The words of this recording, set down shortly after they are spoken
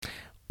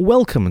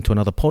Welcome to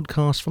another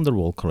podcast from the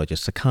Royal College of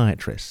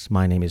Psychiatrists.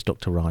 My name is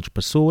Dr. Raj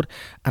Prasad,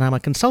 and I'm a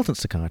consultant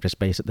psychiatrist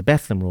based at the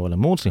Bethlem Royal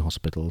and Maudsley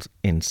Hospitals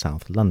in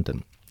South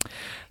London.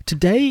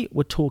 Today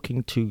we're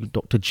talking to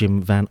Dr. Jim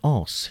Van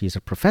Os. He's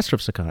a professor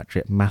of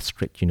psychiatry at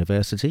Maastricht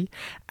University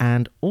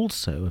and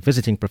also a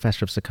visiting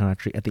professor of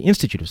psychiatry at the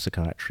Institute of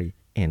Psychiatry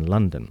in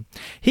London.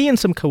 He and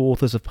some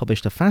co-authors have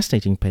published a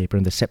fascinating paper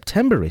in the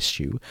September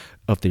issue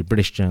of the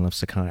British Journal of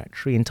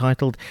Psychiatry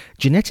entitled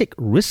Genetic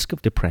Risk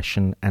of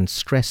Depression and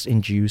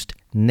Stress-Induced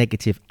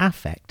Negative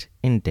Affect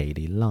in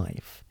Daily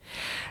Life.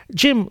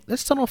 Jim,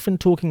 let's start off in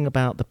talking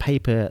about the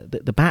paper,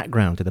 the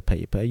background to the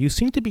paper. You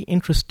seem to be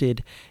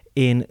interested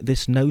in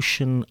this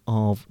notion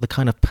of the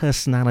kind of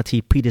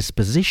personality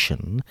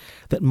predisposition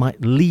that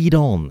might lead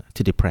on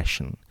to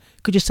depression.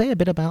 Could you say a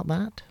bit about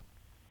that?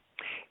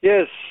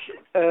 Yes,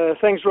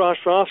 thanks, Raj,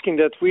 for asking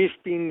that. We've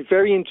been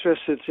very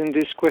interested in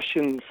this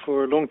question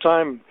for a long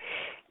time.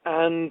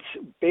 And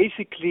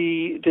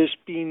basically, there's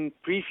been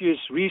previous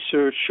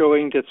research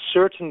showing that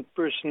certain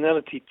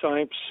personality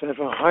types have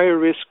a higher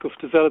risk of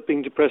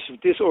developing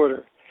depressive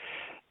disorder.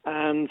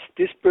 And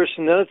this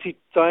personality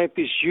type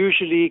is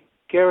usually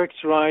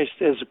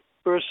characterized as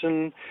a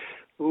person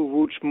who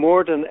would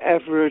more than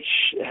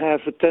average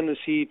have a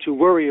tendency to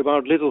worry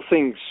about little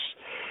things.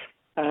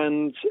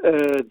 And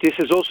this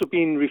has also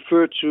been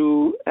referred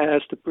to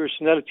as the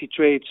personality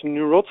trait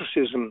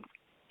neuroticism.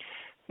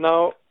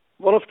 Now,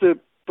 one of the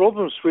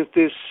problems with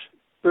this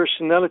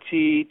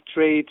personality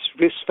trait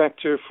risk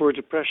factor for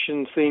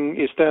depression thing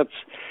is that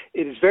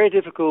it is very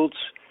difficult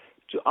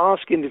to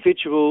ask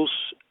individuals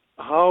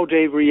how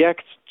they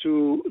react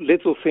to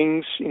little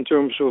things in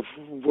terms of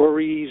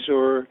worries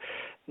or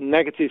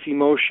negative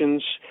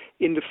emotions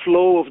in the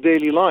flow of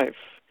daily life.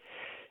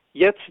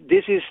 Yet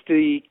this is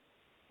the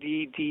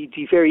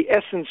very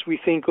essence, we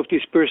think, of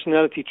this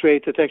personality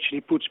trait that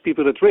actually puts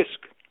people at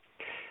risk.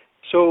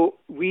 So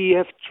we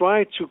have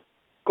tried to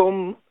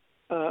come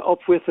up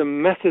with a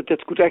method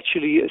that could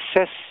actually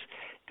assess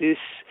this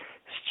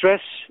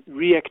stress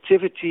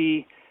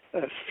reactivity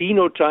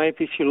phenotype,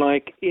 if you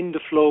like, in the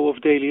flow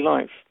of daily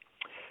life.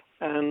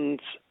 And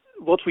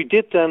what we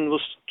did then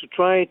was to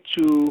try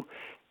to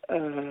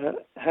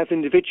have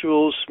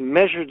individuals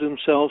measure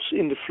themselves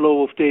in the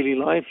flow of daily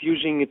life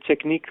using a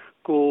technique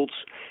called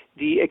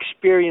the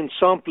experience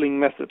sampling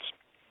method.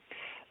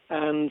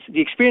 And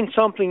the experience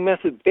sampling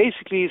method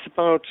basically is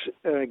about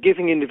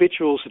giving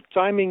individuals a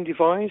timing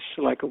device,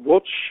 like a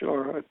watch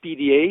or a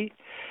PDA.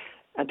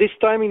 And this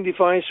timing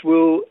device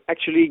will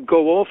actually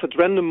go off at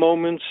random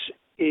moments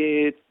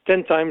 10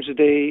 times a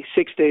day,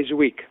 6 days a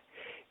week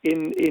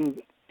in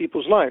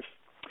people's life.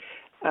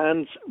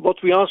 And what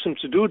we ask them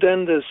to do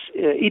then is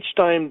each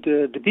time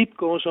the beep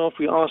goes off,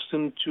 we ask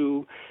them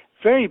to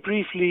very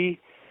briefly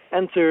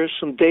enter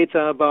some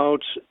data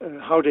about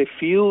how they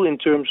feel in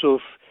terms of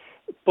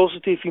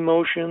positive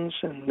emotions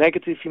and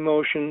negative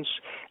emotions,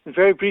 and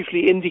very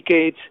briefly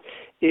indicate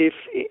if,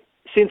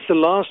 since the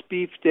last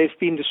beep, they've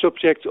been the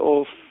subject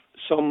of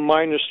some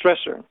minor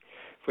stressor.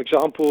 For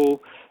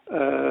example,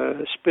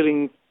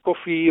 spilling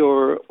coffee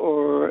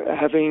or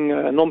having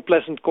an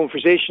unpleasant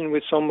conversation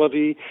with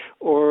somebody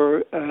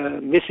or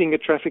missing a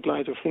traffic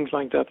light or things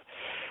like that.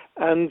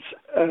 And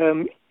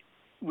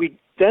we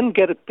then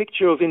get a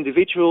picture of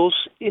individuals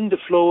in the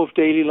flow of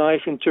daily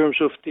life in terms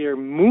of their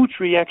mood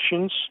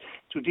reactions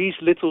to these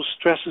little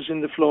stresses in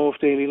the flow of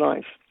daily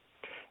life.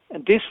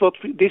 And this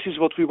is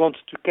what we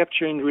wanted to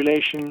capture in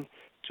relation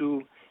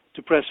to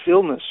depressive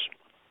illness.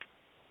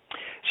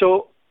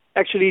 So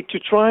actually to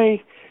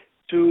try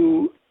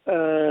to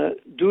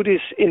do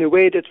this in a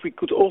way that we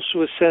could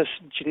also assess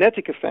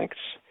genetic effects,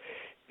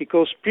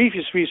 because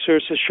previous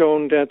research has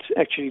shown that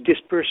actually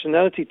this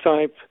personality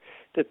type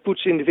that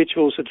puts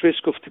individuals at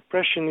risk of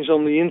depression is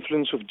on the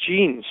influence of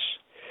genes.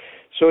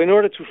 So in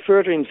order to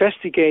further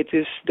investigate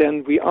this,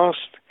 then we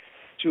asked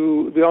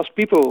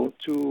people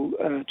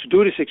to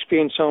do this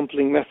experience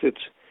sampling method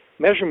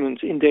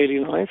measurement in daily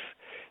life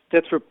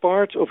that were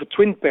part of a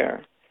twin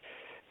pair.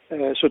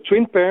 So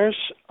twin pairs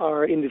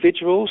are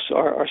individuals,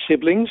 are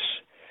siblings,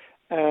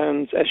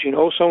 and as you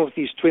know, some of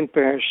these twin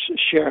pairs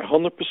share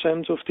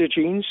 100% of their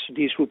genes.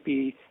 These would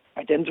be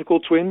identical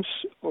twins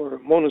or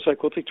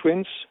monozygotic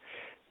twins,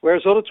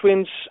 whereas other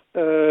twins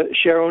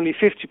share only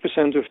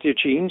 50% of their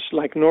genes,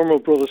 like normal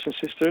brothers and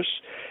sisters,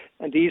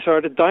 and these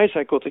are the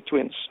dizygotic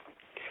twins.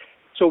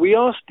 So we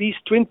asked these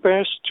twin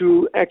pairs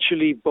to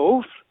actually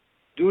both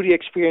do the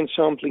experience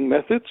sampling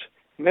method,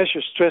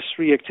 measure stress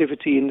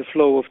reactivity in the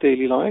flow of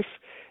daily life,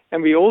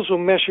 and we also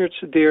measured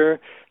their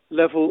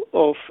level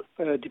of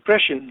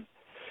depression.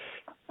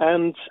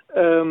 And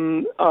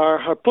our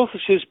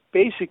hypothesis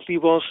basically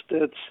was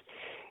that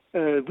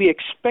we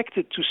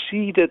expected to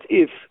see that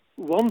if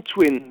one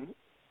twin,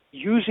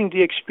 using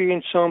the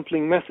experience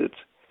sampling method,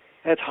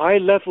 had high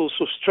levels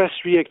of stress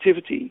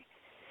reactivity,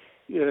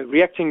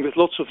 reacting with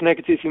lots of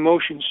negative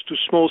emotions to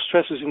small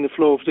stresses in the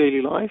flow of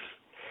daily life.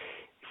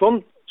 If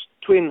one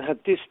twin had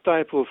this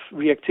type of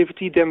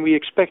reactivity, then we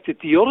expected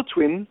the other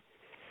twin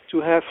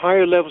to have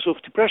higher levels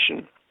of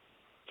depression.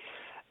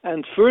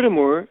 And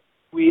furthermore,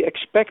 we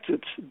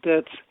expected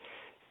that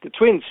the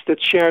twins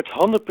that shared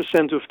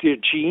 100% of their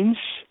genes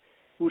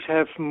would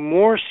have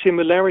more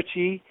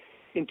similarity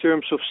in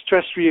terms of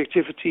stress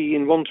reactivity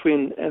in one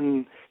twin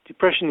and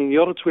depression in the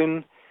other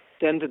twin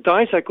than the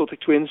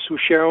dizygotic twins who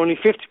share only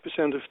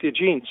 50% of their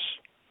genes.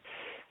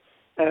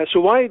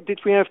 So why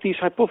did we have these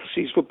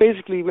hypotheses? Well,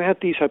 basically we had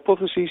these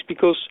hypotheses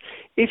because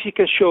if you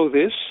can show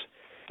this,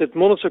 that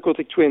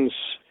monozygotic twins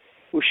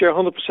who share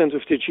 100%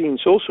 of their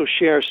genes also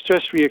share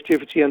stress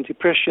reactivity and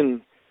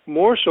depression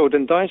more so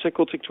than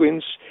dizygotic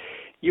twins,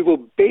 you will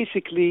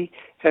basically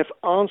have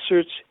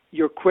answered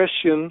your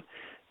question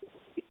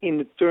in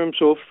the terms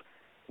of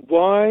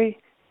why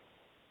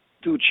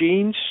do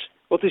genes,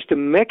 what is the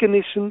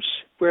mechanisms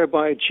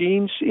whereby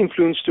genes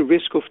influence the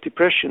risk of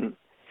depression?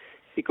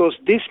 Because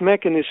this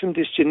mechanism,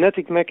 this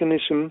genetic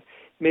mechanism,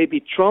 may be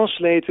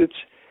translated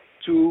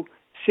to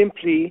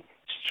simply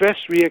stress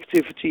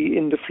reactivity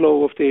in the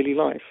flow of daily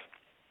life.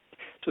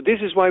 So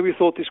this is why we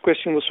thought this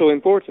question was so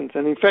important.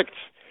 And in fact,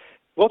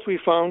 what we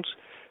found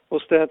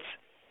was that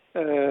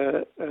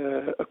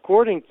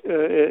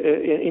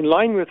in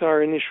line with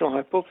our initial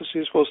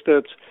hypothesis was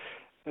that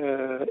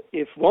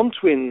if one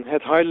twin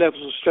had high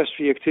levels of stress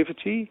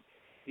reactivity,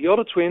 the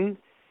other twin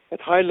had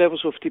high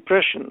levels of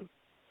depression.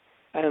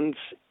 And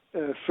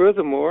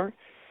furthermore,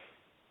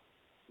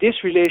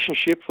 this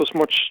relationship was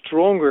much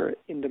stronger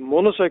in the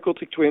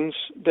monozygotic twins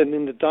than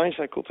in the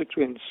dizygotic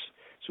twins.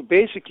 So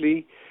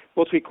basically,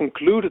 what we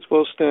concluded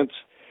was that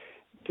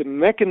the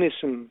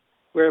mechanism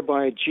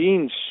whereby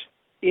genes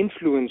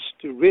influence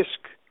the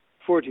risk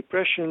for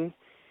depression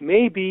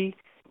may be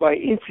by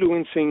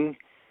influencing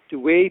the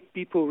way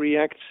people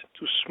react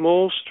to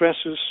small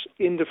stresses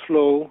in the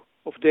flow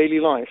of daily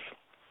life.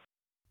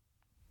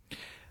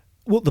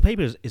 Well, the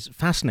paper is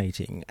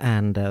fascinating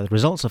and the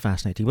results are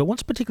fascinating, but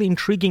what's particularly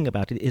intriguing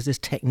about it is this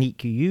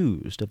technique you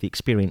used of the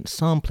experience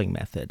sampling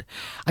method.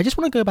 I just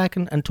want to go back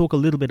and talk a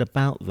little bit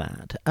about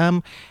that.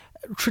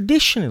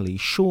 Traditionally,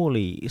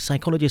 surely,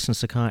 psychologists and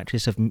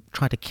psychiatrists have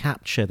tried to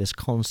capture this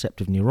concept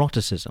of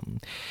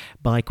neuroticism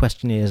by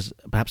questionnaires,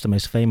 perhaps the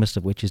most famous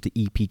of which is the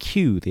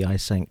EPQ, the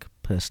Eysenck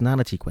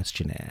Personality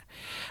Questionnaire.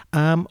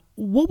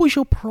 What was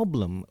your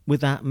problem with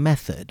that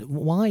method?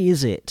 Why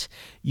is it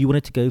you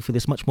wanted to go for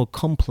this much more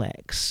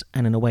complex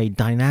and, in a way,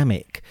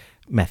 dynamic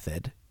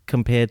method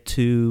compared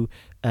to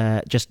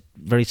just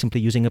very simply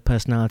using a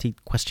personality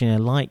questionnaire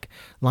like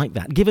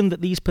that, given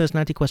that these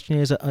personality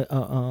questionnaires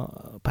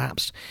are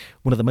perhaps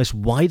one of the most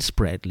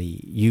widespreadly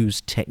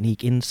used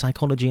technique in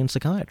psychology and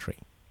psychiatry?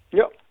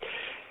 Yeah.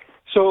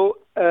 So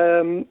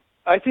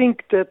I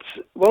think that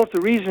one of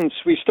the reasons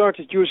we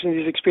started using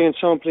this experience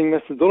sampling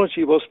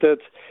methodology was that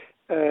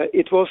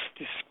it was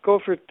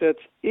discovered that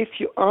if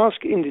you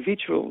ask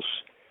individuals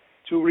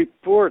to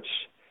report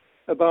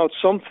about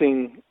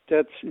something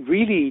that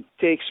really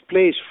takes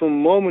place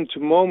from moment to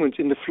moment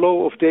in the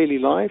flow of daily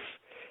life,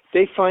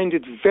 they find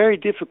it very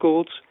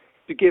difficult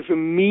to give a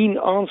mean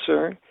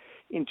answer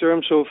in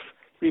terms of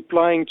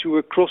replying to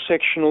a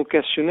cross-sectional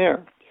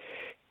questionnaire.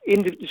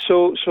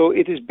 So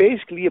it is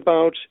basically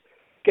about,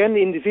 can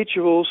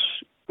individuals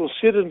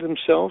consider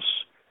themselves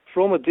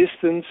from a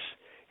distance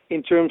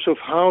in terms of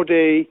how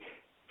they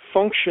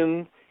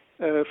function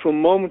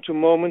from moment to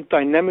moment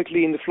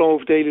dynamically in the flow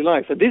of daily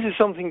life. And this is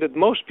something that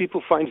most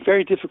people find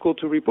very difficult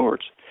to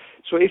report.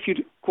 So if you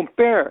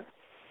compare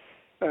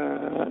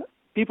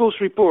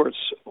people's reports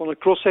on a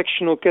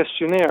cross-sectional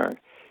questionnaire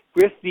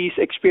with these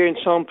experience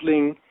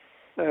sampling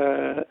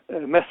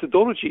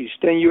methodologies,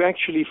 then you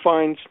actually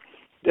find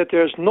that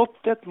there's not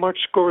that much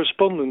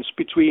correspondence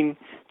between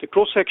the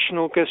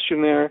cross-sectional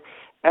questionnaire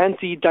and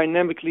the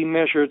dynamically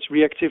measured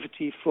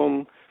reactivity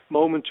from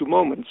moment to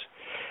moment.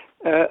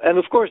 And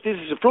of course, this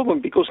is a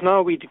problem because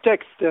now we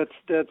detect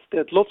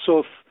that lots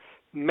of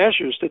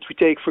measures that we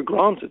take for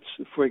granted,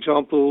 for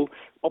example,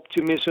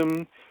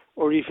 optimism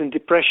or even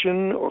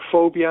depression or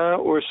phobia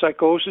or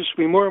psychosis,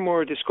 we more and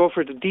more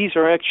discover that these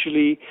are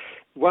actually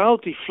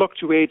wildly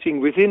fluctuating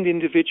within the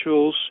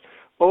individuals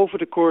over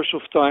the course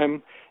of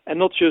time, and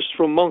not just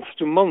from month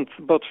to month,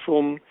 but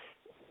from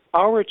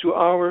hour to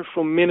hour,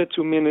 from minute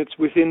to minute,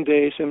 within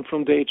days and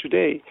from day to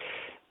day.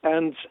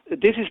 And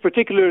this is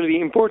particularly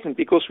important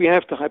because we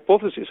have the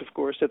hypothesis, of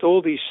course, that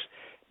all these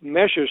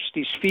measures,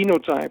 these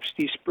phenotypes,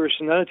 these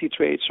personality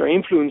traits are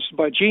influenced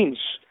by genes.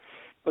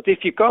 But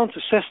if you can't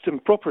assess them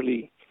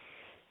properly,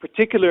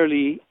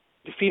 particularly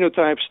the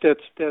phenotypes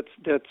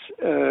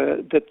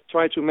that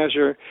try to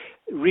measure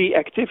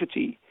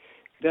reactivity,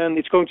 then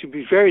it's going to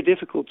be very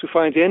difficult to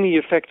find any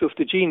effect of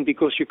the gene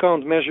because you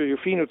can't measure your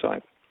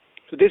phenotype.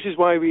 So this is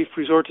why we've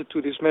resorted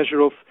to this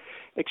measure of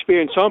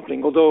experience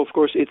sampling, although of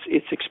course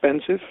it's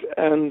expensive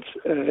and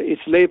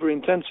it's labor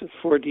intensive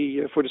for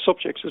the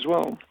subjects as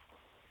well.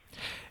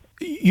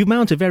 You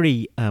mount a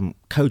very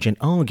cogent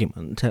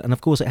argument, and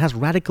of course it has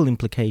radical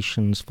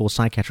implications for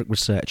psychiatric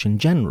research in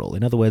general.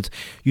 In other words,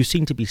 you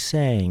seem to be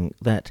saying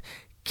that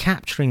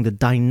capturing the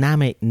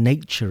dynamic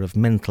nature of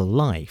mental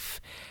life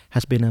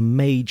has been a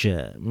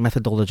major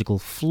methodological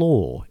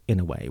flaw, in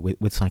a way,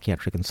 with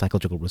psychiatric and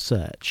psychological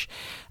research.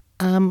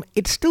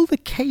 It's still the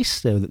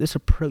case, though, that this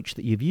approach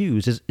that you've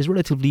used is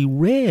relatively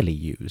rarely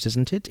used,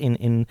 isn't it,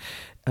 in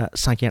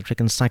psychiatric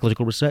and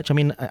psychological research? I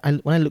mean,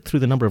 when I look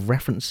through the number of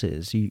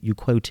references you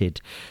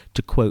quoted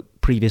to quote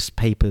previous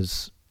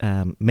papers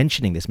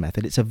mentioning this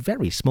method, it's a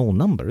very small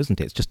number,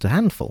 isn't it? It's just a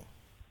handful.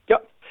 Yeah,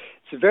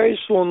 it's a very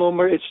small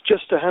number. It's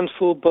just a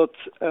handful, but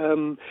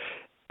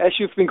as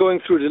you've been going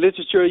through the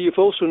literature, you've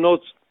also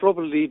noted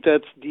probably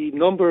that the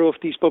number of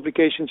these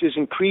publications is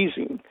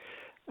increasing.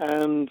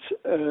 And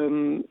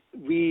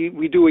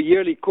we do a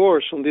yearly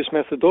course on this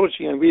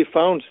methodology, and we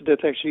found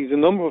that actually the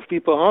number of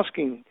people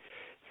asking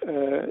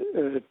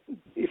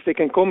if they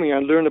can come here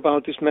and learn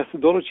about this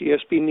methodology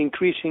has been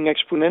increasing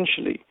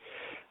exponentially.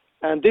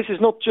 And this is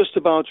not just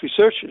about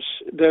researchers.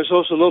 There's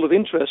also a lot of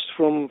interest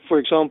from, for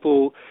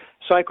example,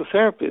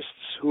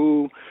 psychotherapists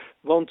who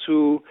want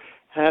to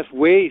have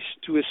ways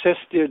to assess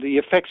the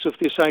effects of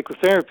these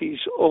psychotherapies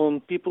on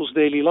people's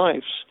daily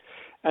lives.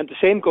 And the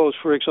same goes,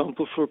 for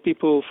example, for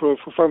people, for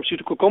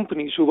pharmaceutical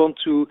companies who want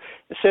to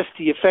assess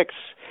the effects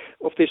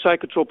of their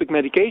psychotropic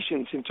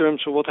medications in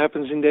terms of what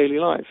happens in daily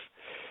life.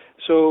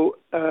 So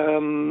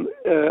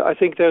I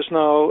think there's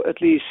now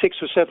at least 6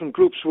 or 7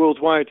 groups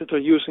worldwide that are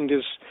using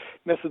this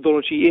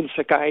methodology in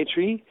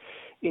psychiatry.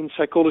 In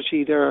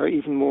psychology, there are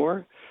even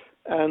more.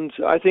 And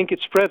I think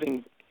it's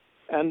spreading.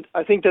 And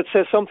I think that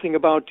says something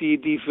about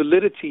the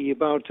validity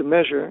about the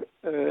measure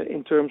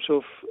in terms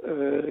of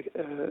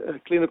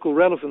clinical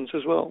relevance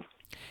as well.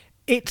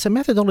 It's a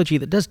methodology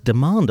that does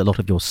demand a lot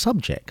of your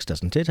subjects,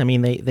 doesn't it? I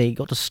mean, they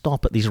got to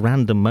stop at these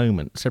random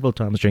moments several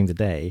times during the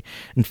day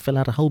and fill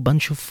out a whole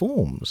bunch of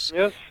forms.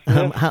 Yes.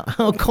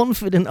 How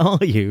confident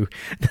are you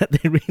that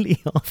they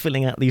really are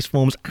filling out these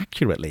forms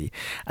accurately?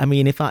 I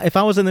mean, if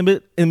I was in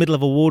the middle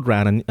of a ward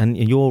round and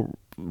your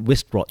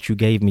wristwatch you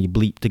gave me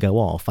bleep to go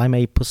off, I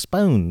may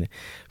postpone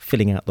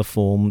filling out the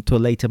form to a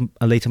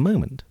later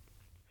moment.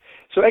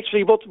 So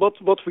actually what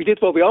we did,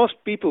 we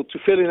asked people to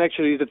fill in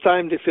actually the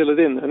time they fill it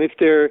in. And if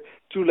they're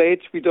too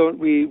late, we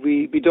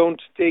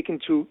don't take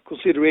into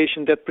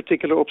consideration that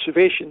particular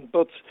observation.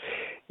 But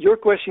your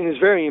question is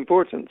very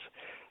important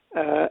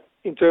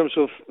in terms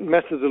of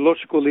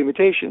methodological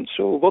limitations.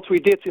 So what we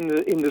did in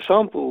the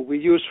sample we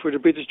used for the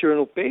British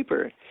Journal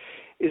paper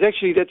is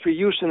actually that we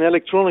used an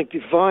electronic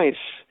device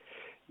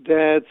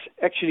that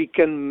actually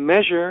can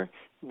measure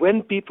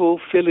when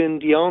people fill in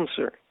the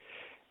answer.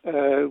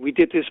 We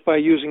did this by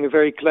using a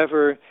very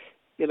clever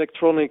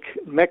electronic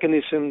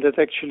mechanism that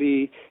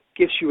actually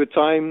gives you a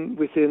time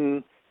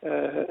within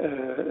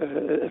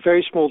a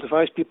very small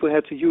device people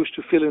had to use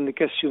to fill in the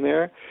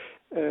questionnaire,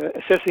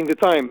 assessing the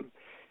time.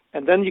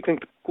 And then you can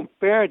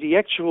compare the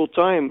actual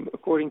time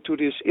according to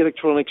this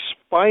electronic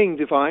spying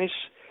device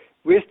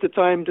with the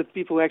time that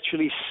people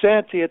actually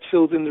said they had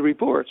filled in the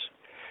report.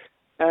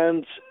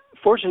 And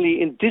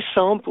fortunately, in this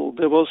sample,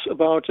 there was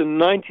about a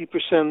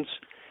 90%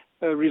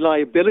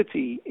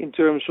 reliability in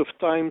terms of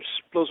times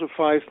plus or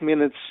 5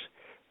 minutes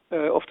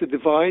of the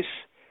device,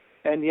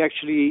 and the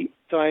actually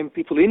time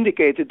people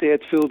indicated they had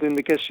filled in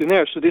the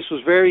questionnaire. So this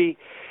was very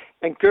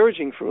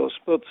encouraging for us,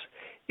 but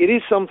it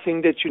is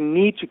something that you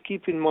need to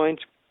keep in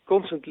mind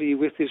constantly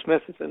with this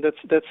method, and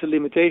that's a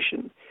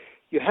limitation.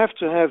 You have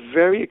to have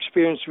very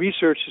experienced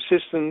research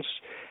assistants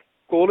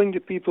calling the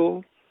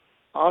people,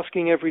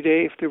 asking every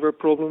day if there were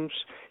problems,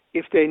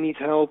 if they need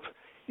help,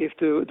 if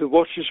the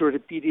watches or the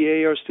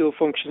PDA are still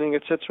functioning,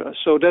 etc.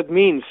 So that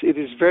means it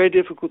is very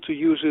difficult to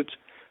use it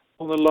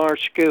on a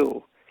large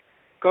scale.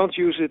 Can't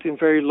use it in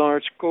very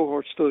large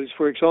cohort studies,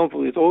 for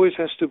example. It always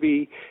has to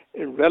be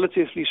in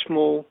relatively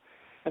small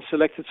and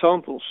selected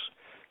samples.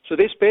 So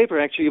this paper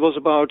actually was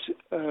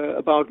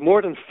about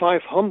more than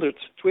 500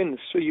 twins.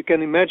 So you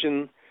can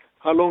imagine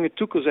how long it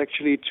took us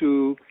actually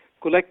to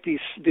collect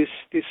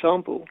this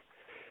sample.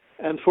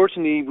 And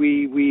fortunately,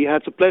 we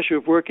had the pleasure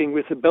of working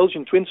with a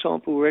Belgian twin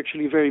sample who were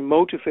actually very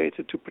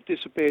motivated to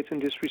participate in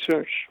this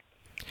research.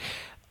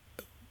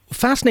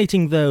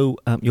 Fascinating though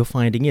your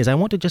finding is, I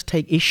want to just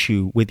take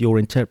issue with your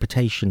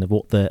interpretation of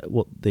what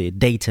the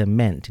data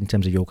meant in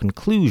terms of your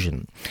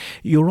conclusion.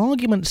 Your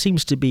argument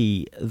seems to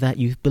be that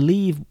you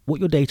believe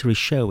what your data is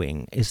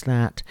showing is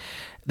that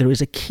there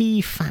is a key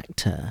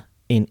factor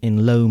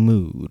in low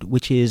mood,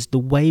 which is the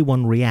way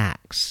one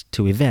reacts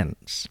to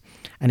events.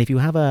 And if you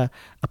have a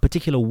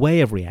particular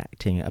way of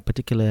reacting, a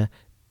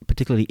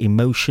particularly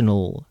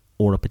emotional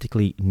or a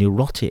particularly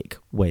neurotic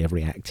way of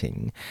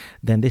reacting,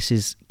 then this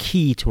is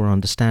key to our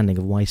understanding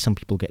of why some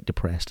people get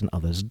depressed and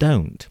others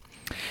don't.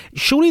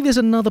 Surely there's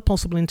another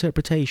possible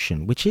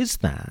interpretation, which is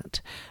that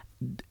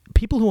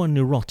people who are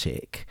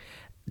neurotic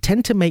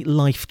tend to make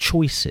life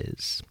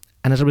choices.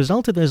 And as a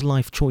result of those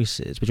life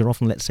choices, which are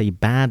often, let's say,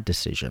 bad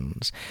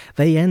decisions,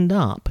 they end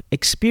up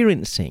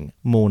experiencing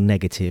more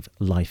negative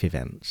life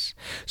events.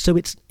 So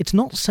it's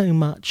not so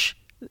much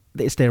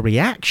it's their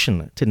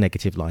reaction to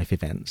negative life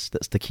events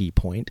that's the key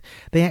point.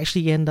 They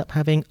actually end up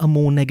having a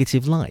more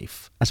negative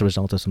life as a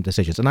result of some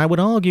decisions. And I would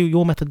argue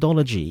your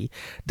methodology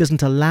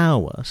doesn't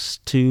allow us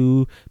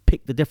to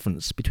pick the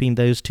difference between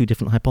those two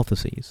different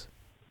hypotheses.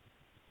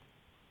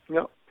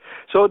 Yeah.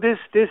 So this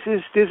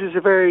is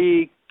a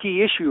very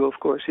key issue, of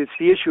course. It's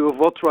the issue of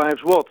what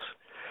drives what.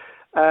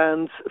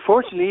 And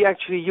fortunately,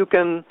 actually, you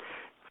can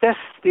test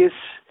this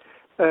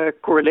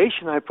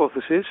correlation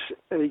hypothesis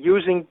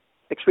using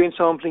experience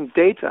sampling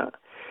data.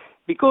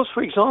 Because,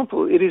 for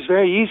example, it is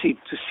very easy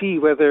to see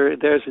whether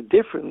there's a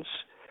difference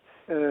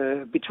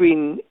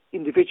between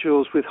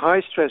individuals with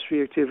high stress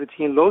reactivity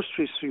and low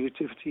stress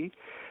reactivity.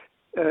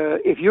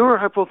 If your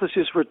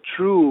hypothesis were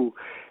true,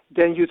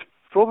 then you'd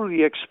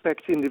probably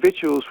expect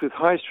individuals with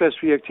high stress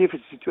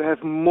reactivity to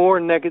have more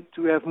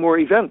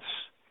events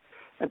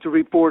and to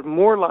report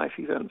more life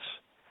events.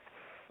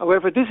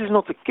 However, this is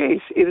not the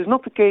case. It is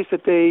not the case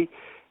that they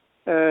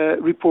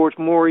report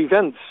more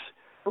events,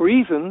 or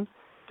even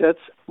that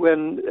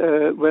when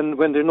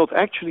they're not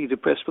actually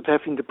depressed but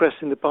have been depressed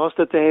in the past,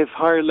 that they have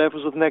higher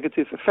levels of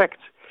negative effect.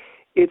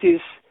 It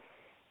is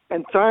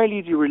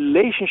entirely the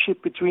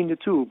relationship between the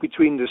two,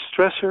 between the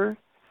stressor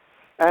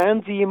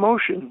and the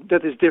emotion,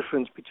 that is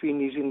different between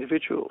these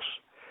individuals,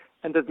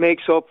 and that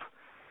makes up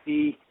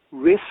the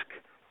risk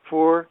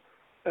for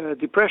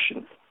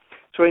depression.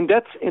 So in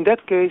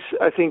that case,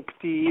 I think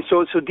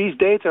so these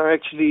data are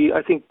actually,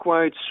 I think,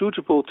 quite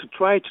suitable to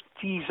try to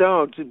tease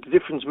out the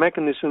different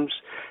mechanisms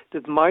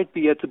that might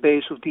be at the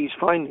base of these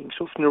findings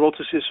of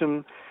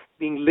neuroticism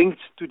being linked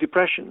to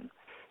depression.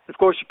 Of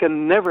course, you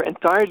can never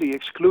entirely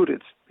exclude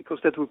it, because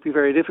that would be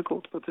very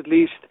difficult, but at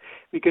least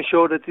we can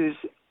show that it is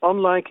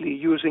unlikely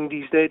using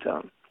these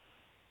data.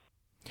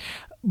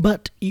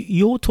 But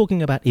you're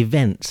talking about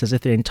events as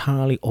if they're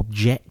entirely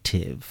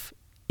objective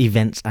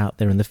events out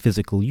there in the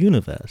physical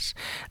universe.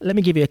 Let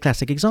me give you a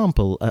classic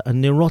example. A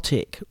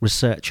neurotic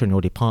researcher in your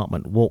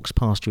department walks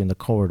past you in the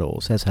corridor,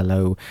 says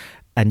hello,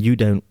 and you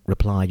don't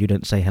reply, you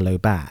don't say hello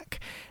back.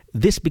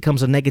 This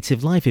becomes a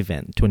negative life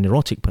event to a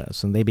neurotic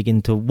person. They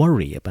begin to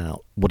worry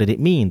about what did it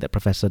mean that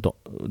Professor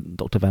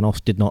Dr. Van Os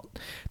did not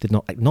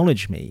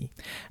acknowledge me,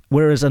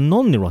 whereas a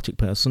non-neurotic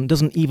person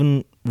doesn't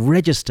even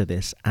register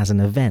this as an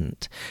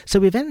event.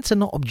 So events are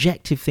not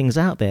objective things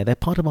out there; they're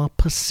part of our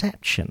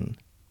perception.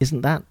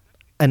 Isn't that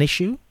an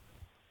issue?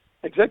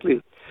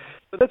 Exactly.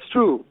 But that's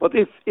true. But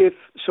if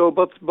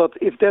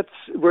that's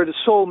were the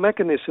sole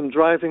mechanism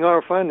driving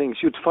our findings,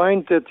 you'd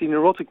find that the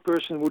neurotic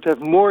person would have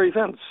more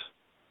events.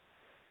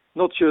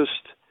 Not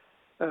just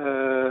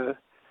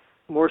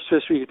more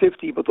stress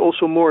reactivity, but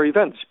also more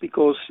events,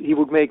 because he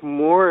would make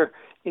more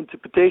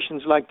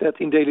interpretations like that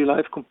in daily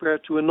life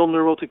compared to a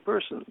non-neurotic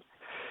person.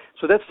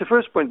 So that's the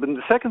first point. But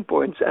the second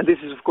point, and this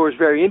is of course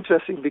very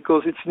interesting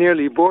because it's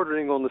nearly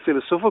bordering on the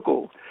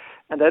philosophical,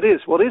 and that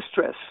is, what is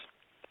stress?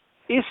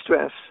 Is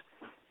stress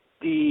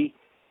the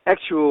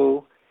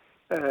actual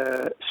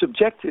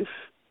subjective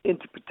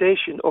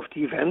interpretation of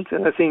the event?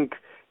 And I think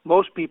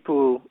most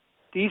people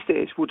these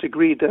days would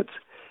agree that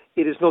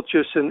it is not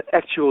just an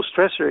actual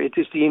stressor, it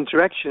is the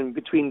interaction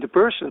between the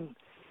person,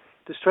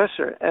 the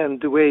stressor,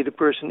 and the way the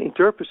person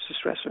interprets the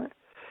stressor.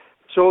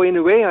 So in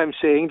a way, I'm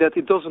saying that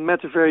it doesn't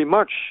matter very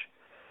much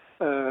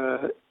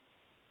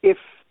if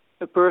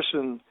a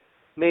person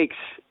makes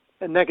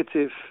a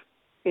negative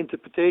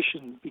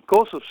interpretation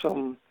because of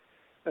some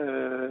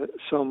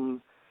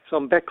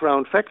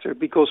background factor,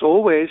 because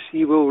always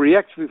he will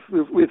react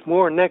with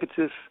more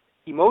negative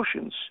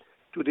emotions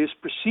to this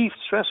perceived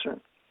stressor.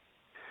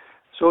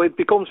 So it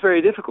becomes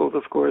very difficult,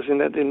 of course, in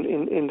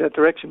that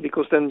direction,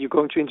 because then you're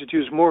going to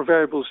introduce more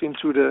variables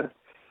into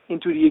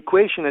the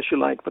equation, as you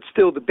like. But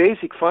still, the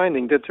basic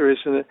finding that there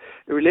is a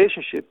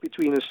relationship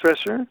between a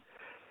stressor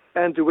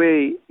and the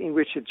way in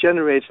which it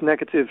generates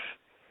negative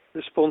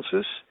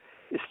responses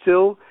is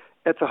still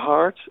at the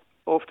heart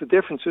of the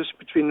differences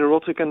between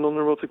neurotic and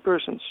non-neurotic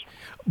persons.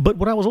 But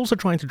what I was also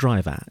trying to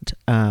drive at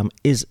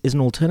is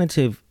an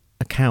alternative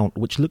account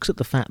which looks at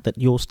the fact that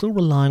you're still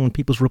relying on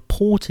people's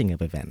reporting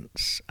of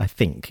events, I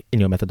think, in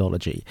your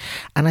methodology.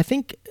 And I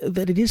think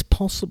that it is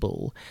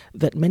possible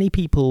that many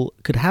people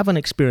could have an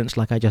experience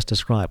like I just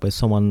described, where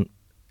someone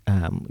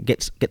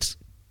gets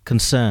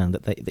concerned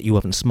that you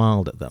haven't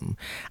smiled at them,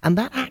 and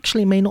that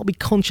actually may not be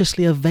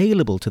consciously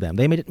available to them.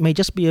 They may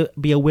just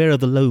be aware of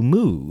the low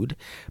mood,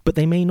 but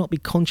they may not be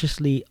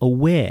consciously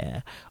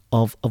aware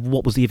of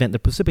what was the event that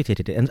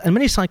precipitated it. And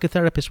many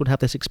psychotherapists would have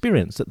this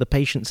experience, that the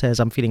patient says,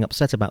 I'm feeling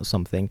upset about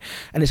something,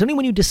 and it's only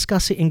when you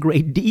discuss it in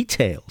great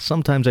detail,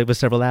 sometimes over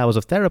several hours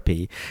of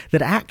therapy,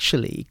 that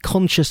actually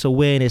conscious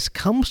awareness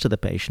comes to the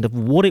patient of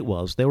what it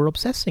was they were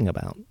obsessing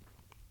about.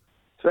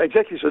 So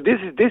exactly. So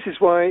this is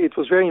why it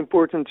was very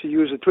important to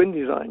use a twin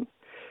design,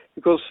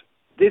 because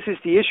this is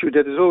the issue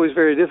that is always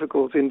very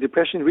difficult in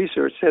depression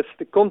research. That's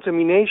the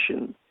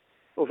contamination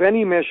of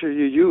any measure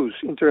you use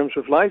in terms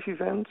of life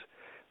event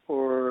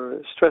or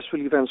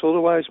stressful events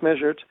otherwise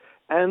measured,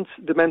 and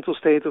the mental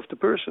state of the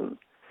person.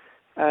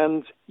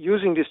 And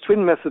using this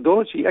twin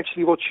methodology,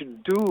 actually what you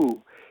do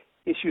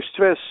is you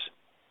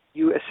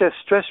assess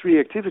stress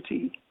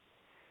reactivity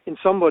in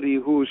somebody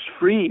who's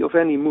free of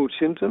any mood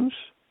symptoms.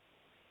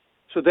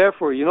 So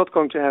therefore, you're not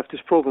going to have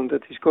this problem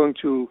that he's going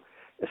to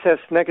assess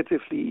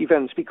negatively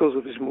events because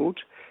of his mood.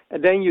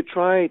 And then you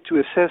try to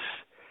assess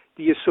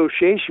the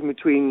association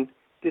between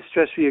this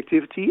stress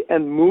reactivity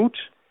and mood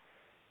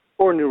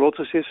or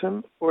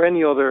neuroticism or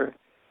any other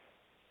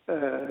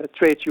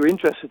trait you're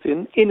interested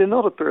in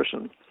another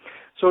person.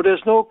 So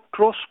there's no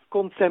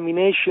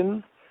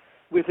cross-contamination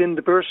within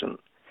the person.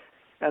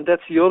 And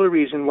that's the other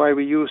reason why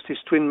we use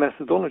this twin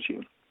methodology,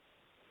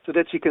 so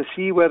that you can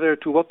see whether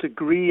to what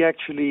degree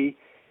actually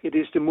it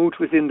is the mood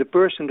within the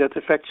person that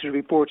affects the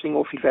reporting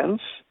of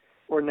events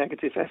or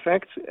negative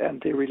effects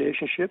and the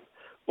relationship,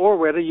 or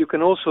whether you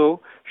can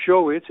also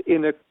show it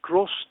in a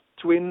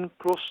cross-twin,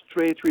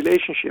 cross-trait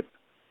relationship.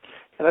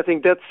 And I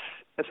think that's,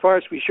 as far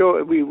as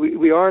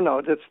we are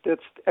now,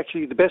 that's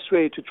actually the best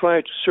way to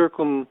try to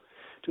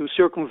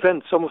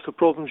circumvent some of the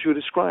problems you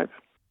describe.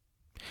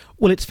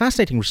 Well, it's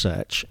fascinating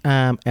research,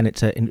 and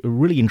it's a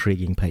really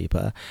intriguing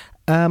paper.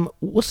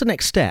 What's the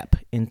next step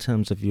in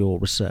terms of your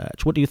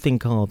research? What do you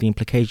think are the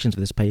implications of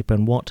this paper,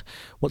 and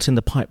what's in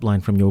the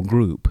pipeline from your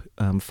group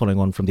following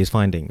on from these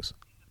findings?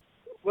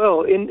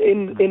 Well,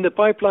 in the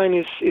pipeline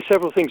is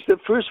several things. The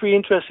first, we're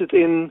interested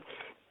in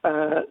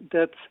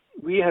that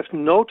we have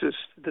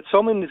noticed that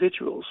some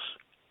individuals,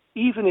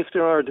 even if they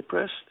are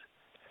depressed,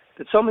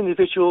 that some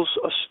individuals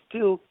are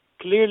still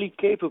clearly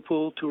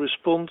capable to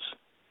respond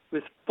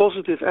with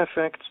positive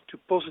affect to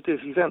positive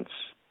events.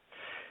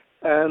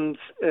 And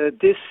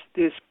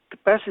this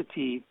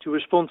capacity to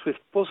respond with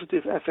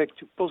positive affect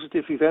to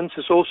positive events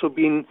has also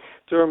been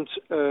termed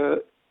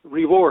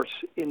reward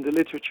in the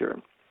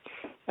literature.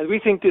 And we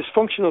think this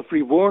function of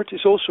reward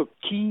is also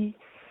key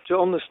to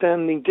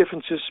understanding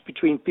differences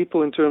between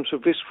people in terms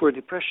of risk for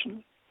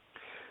depression.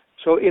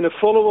 So in a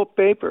follow-up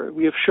paper,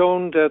 we have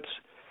shown that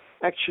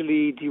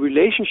actually the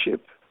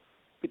relationship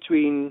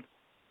between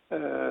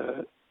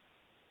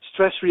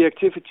stress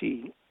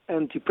reactivity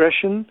and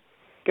depression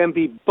can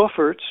be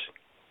buffered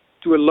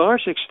to a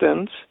large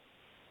extent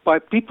by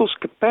people's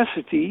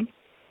capacity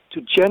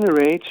to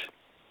generate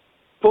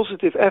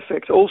positive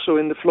affect also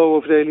in the flow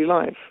of daily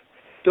life.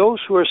 Those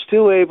who are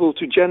still able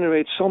to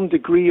generate some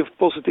degree of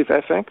positive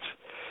affect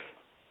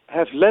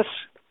have less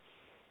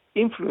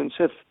influence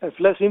of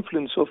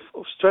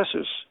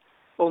stressors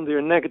on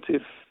their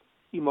negative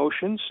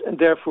emotions, and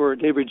therefore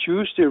they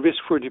reduce their risk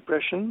for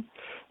depression.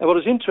 And what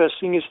is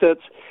interesting is that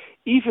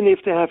even if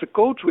they have a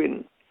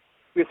co-twin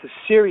with a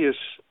serious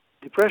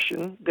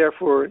depression,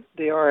 therefore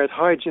they are at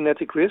high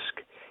genetic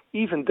risk,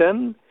 even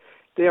then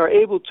they are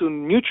able to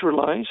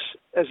neutralize,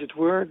 as it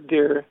were,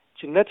 their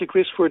genetic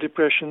risk for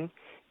depression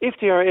if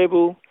they are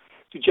able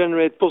to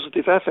generate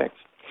positive affect.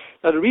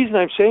 Now, the reason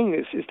I'm saying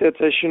this is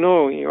that, as you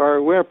know, you are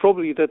aware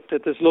probably that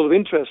there's a lot of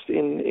interest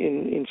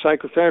in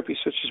psychotherapy,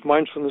 such as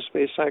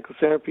mindfulness-based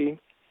psychotherapy,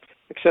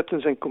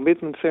 acceptance and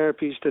commitment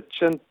therapies that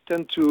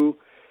tend to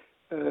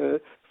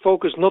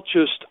focus not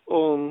just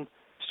on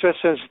stress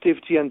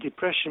sensitivity and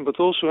depression, but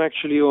also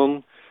actually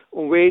on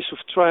ways of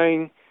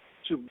trying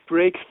to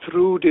break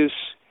through this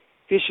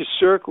vicious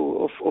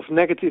circle of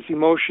negative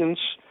emotions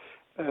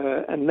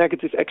and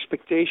negative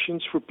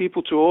expectations, for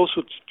people to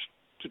also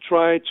to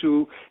try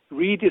to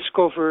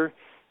rediscover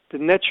the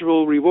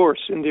natural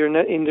rewards in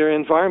their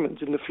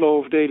environment, in the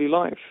flow of daily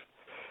life.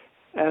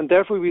 And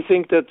therefore we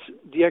think that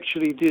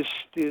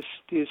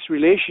this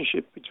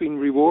relationship between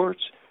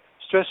rewards,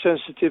 stress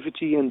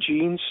sensitivity and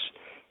genes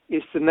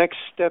is the next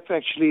step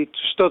actually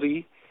to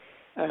study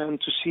and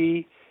to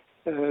see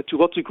to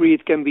what degree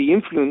it can be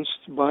influenced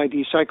by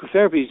these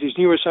psychotherapies, these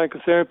newer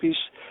psychotherapies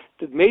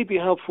that may be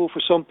helpful for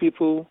some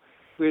people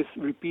with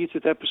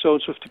repeated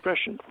episodes of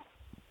depression.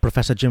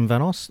 Professor Jim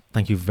Van Os,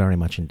 thank you very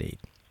much indeed.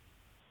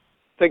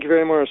 Thank you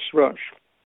very much, Raj.